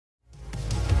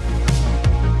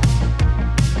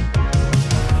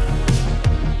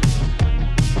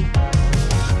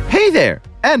Hey there,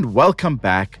 and welcome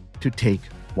back to Take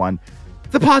One,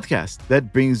 the podcast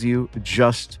that brings you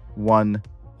just one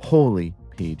holy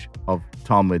page of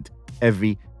Talmud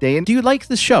every day. And Do you like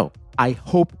the show? I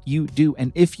hope you do.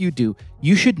 And if you do,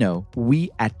 you should know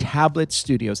we at Tablet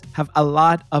Studios have a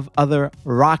lot of other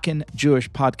rockin'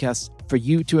 Jewish podcasts for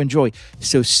you to enjoy.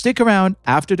 So stick around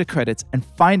after the credits and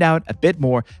find out a bit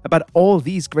more about all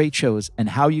these great shows and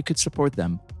how you could support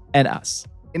them and us.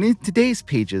 And in today's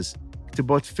pages, to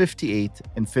both 58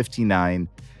 and 59,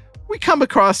 we come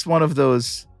across one of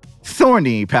those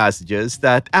thorny passages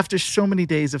that after so many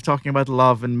days of talking about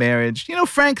love and marriage,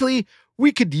 frankly,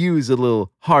 we could use a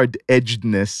little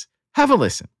hard-edgedness. Have a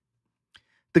listen.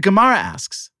 The Gemara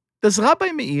asks, does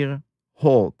Rabbi Meir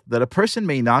hold that a person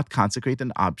may not consecrate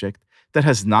an object that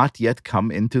has not yet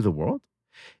come into the world?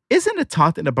 Isn't it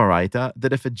taught in a Baraita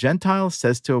that if a Gentile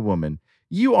says to a woman,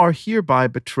 you are hereby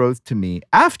betrothed to me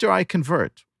after I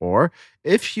convert, or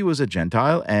if she was a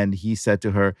Gentile and he said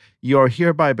to her, you are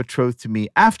hereby betrothed to me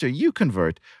after you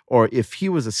convert, or if he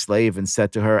was a slave and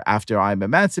said to her, after I'm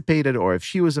emancipated, or if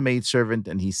she was a maidservant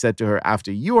and he said to her,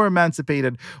 after you are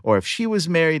emancipated, or if she was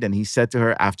married and he said to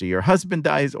her, after your husband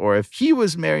dies, or if he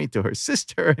was married to her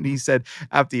sister and he said,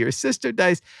 after your sister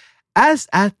dies, as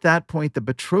at that point the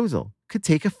betrothal could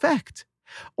take effect.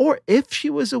 Or if she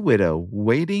was a widow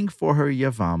waiting for her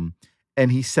Yavam,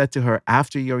 and he said to her,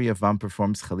 after your Yavam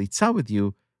performs chalitza with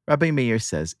you, Rabbi Meir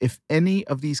says, if any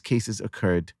of these cases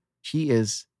occurred, she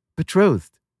is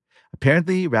betrothed.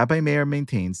 Apparently, Rabbi Meir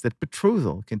maintains that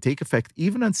betrothal can take effect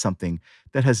even on something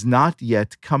that has not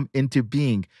yet come into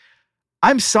being.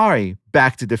 I'm sorry,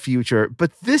 Back to the Future,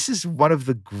 but this is one of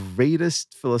the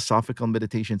greatest philosophical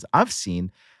meditations I've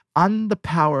seen on the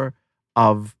power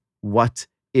of what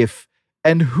if.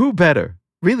 And who better?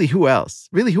 Really, who else?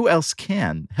 Really, who else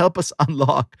can help us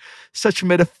unlock such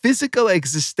metaphysical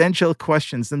existential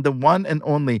questions than the one and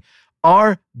only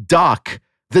our doc,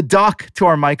 the doc to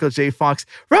our Michael J. Fox,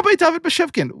 Rabbi David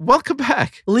Bashevkin. Welcome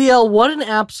back. Liel, what an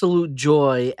absolute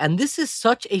joy. And this is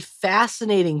such a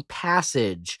fascinating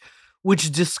passage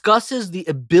which discusses the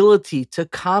ability to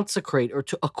consecrate or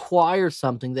to acquire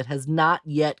something that has not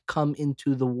yet come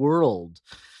into the world.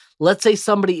 Let's say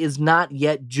somebody is not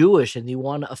yet Jewish and they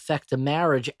want to affect a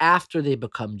marriage after they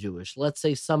become Jewish. Let's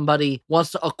say somebody wants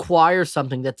to acquire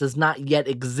something that does not yet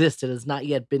exist, it has not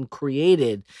yet been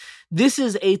created. This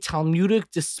is a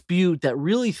Talmudic dispute that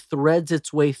really threads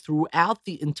its way throughout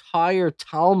the entire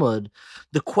Talmud.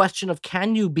 The question of,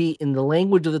 can you be, in the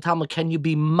language of the Talmud, can you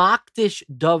be makdish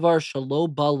davar shelo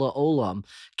ba la'olam?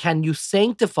 Can you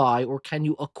sanctify or can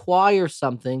you acquire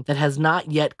something that has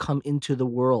not yet come into the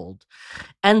world?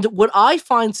 And what I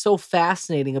find so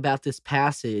fascinating about this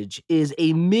passage is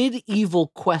a medieval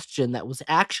question that was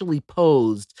actually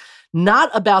posed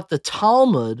not about the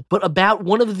Talmud, but about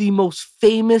one of the most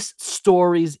famous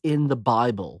stories in the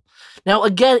Bible. Now,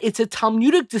 again, it's a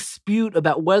Talmudic dispute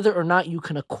about whether or not you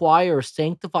can acquire or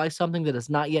sanctify something that has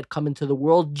not yet come into the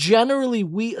world. Generally,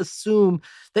 we assume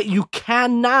that you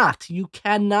cannot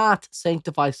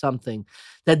sanctify something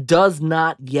that does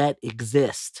not yet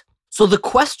exist. So the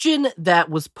question that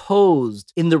was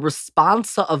posed in the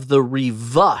responsa of the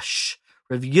Rivush,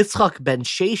 Rav Yitzchak ben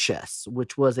Sheshes,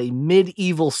 which was a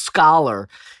medieval scholar,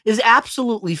 is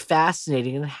absolutely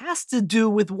fascinating, and it has to do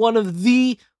with one of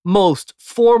the most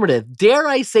formative, dare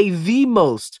I say the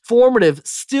most formative,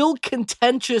 still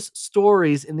contentious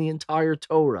stories in the entire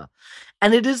Torah.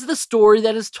 And it is the story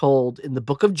that is told in the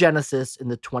book of Genesis in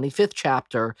the 25th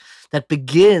chapter that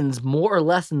begins more or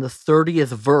less in the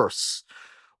 30th verse,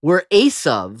 where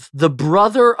Esav, the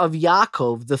brother of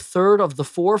Yaakov, the third of the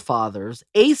forefathers,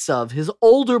 Esav, his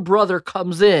older brother,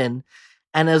 comes in,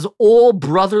 and as all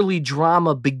brotherly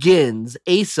drama begins,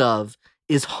 Esav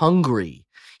is hungry.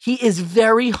 He is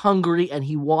very hungry, and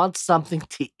he wants something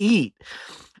to eat.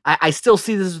 I still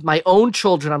see this with my own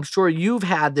children. I'm sure you've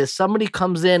had this. Somebody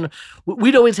comes in.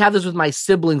 We'd always have this with my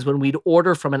siblings when we'd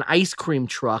order from an ice cream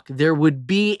truck. There would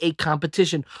be a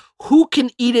competition. Who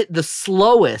can eat it the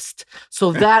slowest?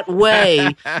 So that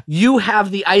way you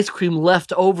have the ice cream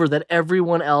left over that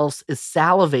everyone else is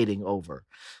salivating over.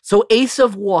 So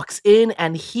Esav walks in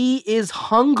and he is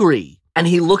hungry. And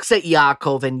he looks at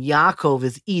Yaakov, and Yaakov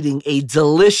is eating a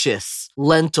delicious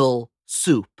lentil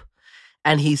soup.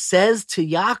 And he says to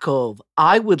Yaakov,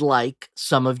 I would like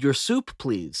some of your soup,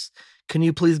 please. Can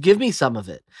you please give me some of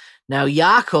it? Now,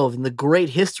 Yaakov, in the great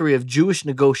history of Jewish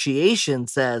negotiation,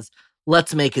 says,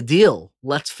 let's make a deal.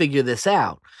 Let's figure this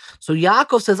out. So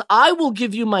Yaakov says, I will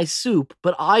give you my soup,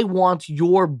 but I want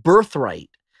your birthright.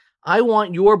 I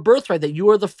want your birthright, that you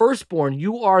are the firstborn.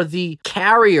 You are the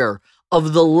carrier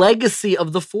of the legacy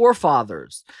of the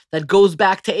forefathers that goes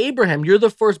back to Abraham. You're the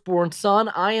firstborn son.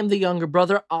 I am the younger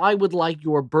brother. I would like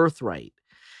your birthright.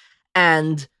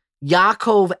 And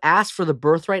Yaakov asks for the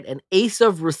birthright, and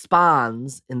Esav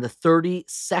responds in the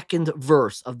 32nd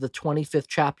verse of the 25th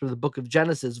chapter of the book of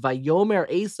Genesis. Vayomer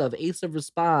Esav, Esav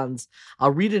responds, I'll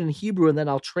read it in Hebrew and then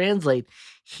I'll translate.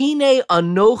 Hine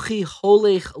anochi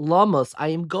holech lamas, I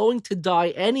am going to die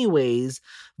anyways.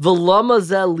 V'lama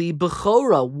ze li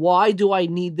bechora, why do I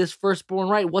need this firstborn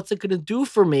right? What's it going to do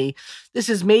for me? This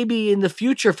is maybe in the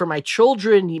future for my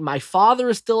children. My father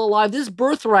is still alive. This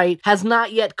birthright has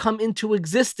not yet come into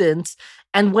existence.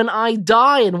 And when I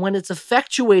die and when it's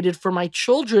effectuated for my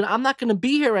children, I'm not going to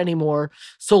be here anymore.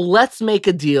 So let's make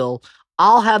a deal.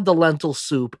 I'll have the lentil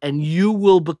soup and you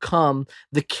will become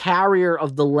the carrier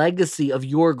of the legacy of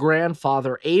your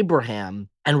grandfather, Abraham,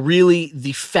 and really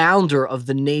the founder of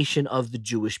the nation of the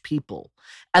Jewish people.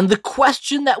 And the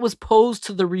question that was posed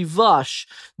to the Rivash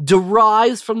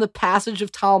derives from the passage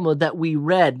of Talmud that we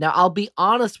read. Now, I'll be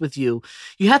honest with you.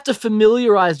 You have to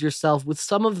familiarize yourself with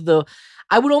some of the,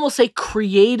 I would almost say,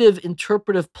 creative,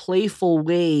 interpretive, playful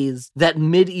ways that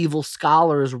medieval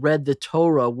scholars read the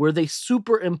Torah, where they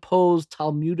superimposed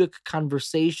Talmudic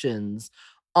conversations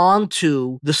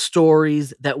onto the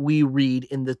stories that we read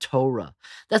in the Torah.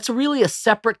 That's really a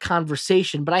separate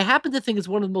conversation, but I happen to think it's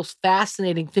one of the most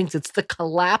fascinating things. It's the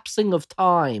collapsing of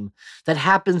time that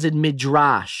happens in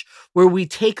Midrash, where we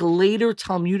take later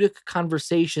Talmudic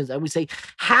conversations and we say,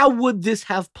 how would this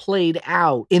have played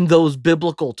out in those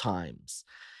biblical times?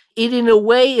 It, in a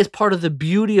way, is part of the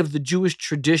beauty of the Jewish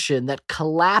tradition that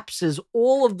collapses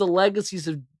all of the legacies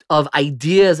of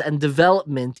ideas and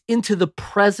development into the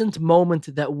present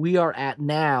moment that we are at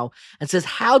now and says,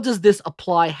 how does this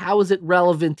apply? How is it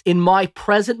relevant in my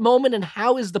present moment? And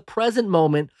how is the present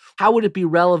moment, how would it be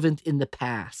relevant in the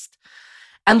past?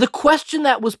 And the question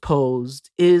that was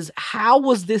posed is, how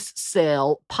was this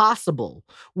sale possible?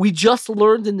 We just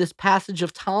learned in this passage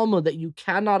of Talmud that you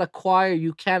cannot acquire,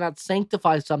 you cannot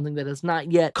sanctify something that has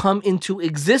not yet come into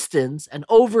existence. And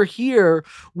over here,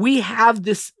 we have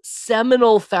this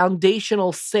seminal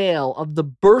foundational sale of the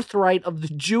birthright of the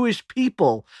Jewish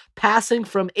people passing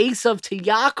from Esav to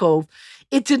Yaakov.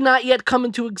 It did not yet come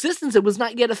into existence. It was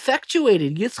not yet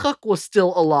effectuated. Yitzchak was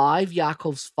still alive,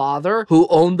 Yaakov's father, who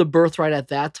owned the birthright at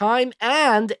that time,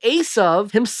 and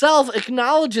Esav himself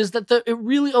acknowledges that it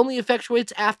really only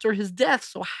effectuates after his death.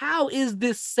 So how is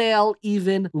this sale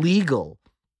even legal?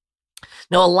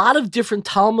 Now, a lot of different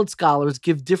Talmud scholars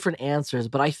give different answers,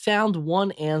 but I found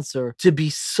one answer to be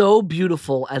so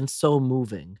beautiful and so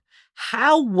moving.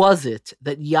 How was it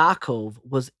that Yaakov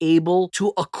was able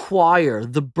to acquire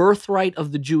the birthright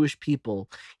of the Jewish people,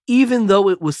 even though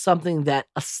it was something that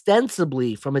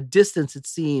ostensibly, from a distance, it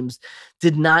seems,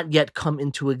 did not yet come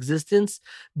into existence?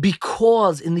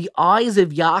 Because in the eyes of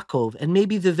Yaakov, and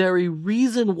maybe the very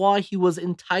reason why he was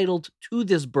entitled to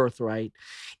this birthright,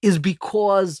 is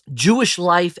because Jewish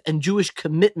life and Jewish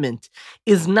commitment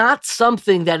is not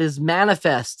something that is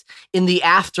manifest in the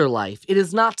afterlife. It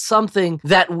is not something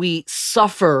that we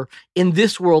suffer in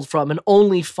this world from and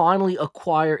only finally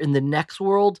acquire in the next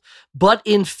world. But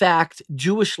in fact,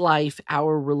 Jewish life,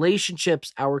 our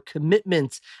relationships, our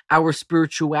commitments, our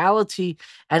spirituality,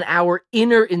 and our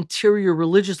inner interior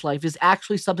religious life is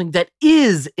actually something that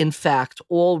is, in fact,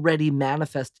 already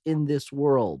manifest in this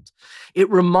world. It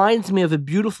reminds me of a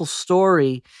beautiful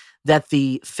story that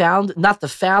the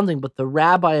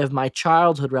rabbi of my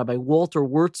childhood, Rabbi Walter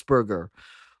Wurzburger,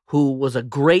 who was a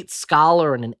great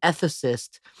scholar and an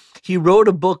ethicist, he wrote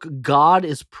a book, God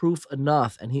is Proof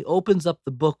Enough, and he opens up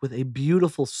the book with a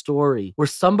beautiful story where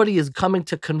somebody is coming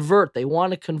to convert. They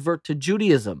want to convert to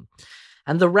Judaism.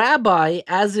 And the rabbi,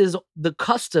 as is the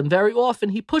custom, very often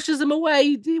he pushes him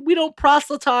away. We don't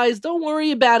proselytize. Don't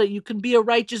worry about it. You can be a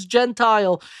righteous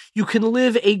Gentile. You can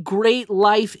live a great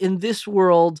life in this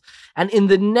world. And in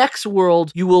the next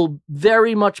world, you will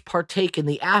very much partake in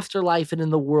the afterlife and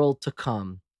in the world to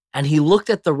come. And he looked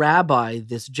at the rabbi,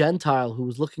 this Gentile who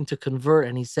was looking to convert,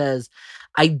 and he says,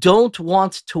 I don't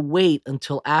want to wait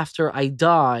until after I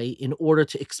die in order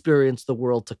to experience the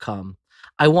world to come.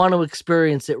 I want to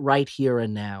experience it right here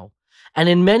and now. And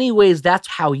in many ways, that's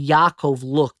how Yaakov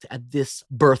looked at this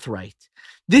birthright.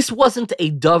 This wasn't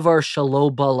a davar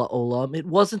shelo ba la'olam. It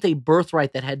wasn't a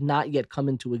birthright that had not yet come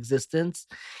into existence.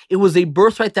 It was a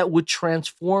birthright that would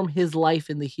transform his life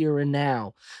in the here and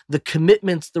now. The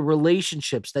commitments, the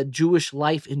relationships that Jewish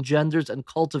life engenders and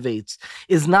cultivates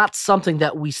is not something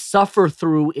that we suffer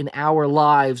through in our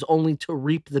lives only to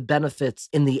reap the benefits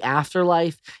in the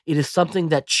afterlife. It is something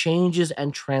that changes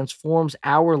and transforms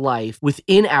our life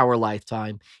within our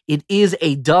lifetime. It is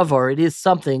a davar. It is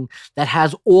something that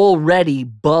has already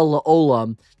ba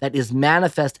la'olam, that is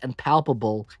manifest and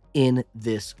palpable in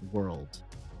this world.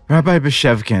 Rabbi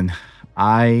Beshevkin,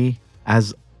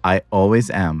 as I always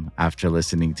am after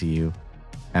listening to you,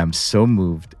 am so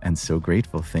moved and so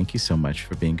grateful. Thank you so much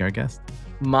for being our guest.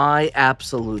 My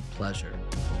absolute pleasure.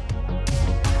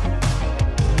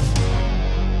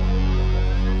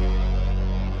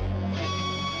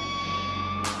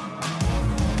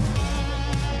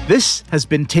 This has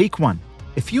been Take One.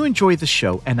 If you enjoy the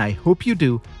show, and I hope you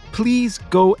do, please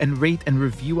go and rate and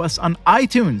review us on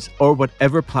iTunes or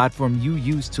whatever platform you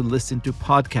use to listen to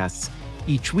podcasts.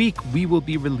 Each week, we will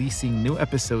be releasing new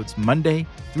episodes Monday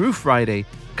through Friday,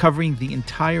 covering the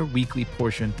entire weekly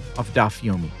portion of Daf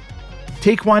Yomi.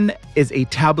 Take One is a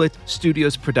Tablet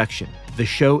Studios production. The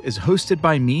show is hosted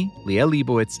by me, Liel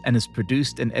Leibowitz, and is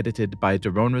produced and edited by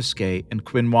Daron Ruskay and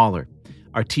Quinn Waller.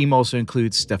 Our team also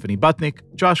includes Stephanie Butnick,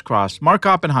 Josh Cross, Mark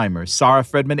Oppenheimer, Sarah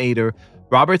Fredman-Ader,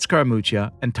 Robert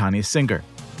Scaramuccia, and Tanya Singer.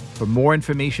 For more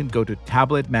information, go to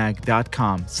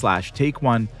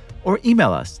tabletmag.com/takeone or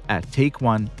email us at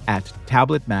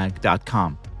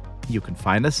takeone@tabletmag.com. You can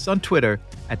find us on Twitter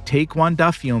at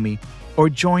TakeOneDafyomi or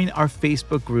join our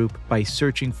Facebook group by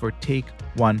searching for Take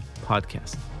One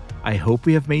Podcast. I hope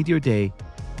we have made your day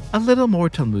a little more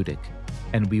Talmudic,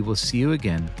 and we will see you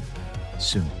again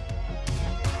soon.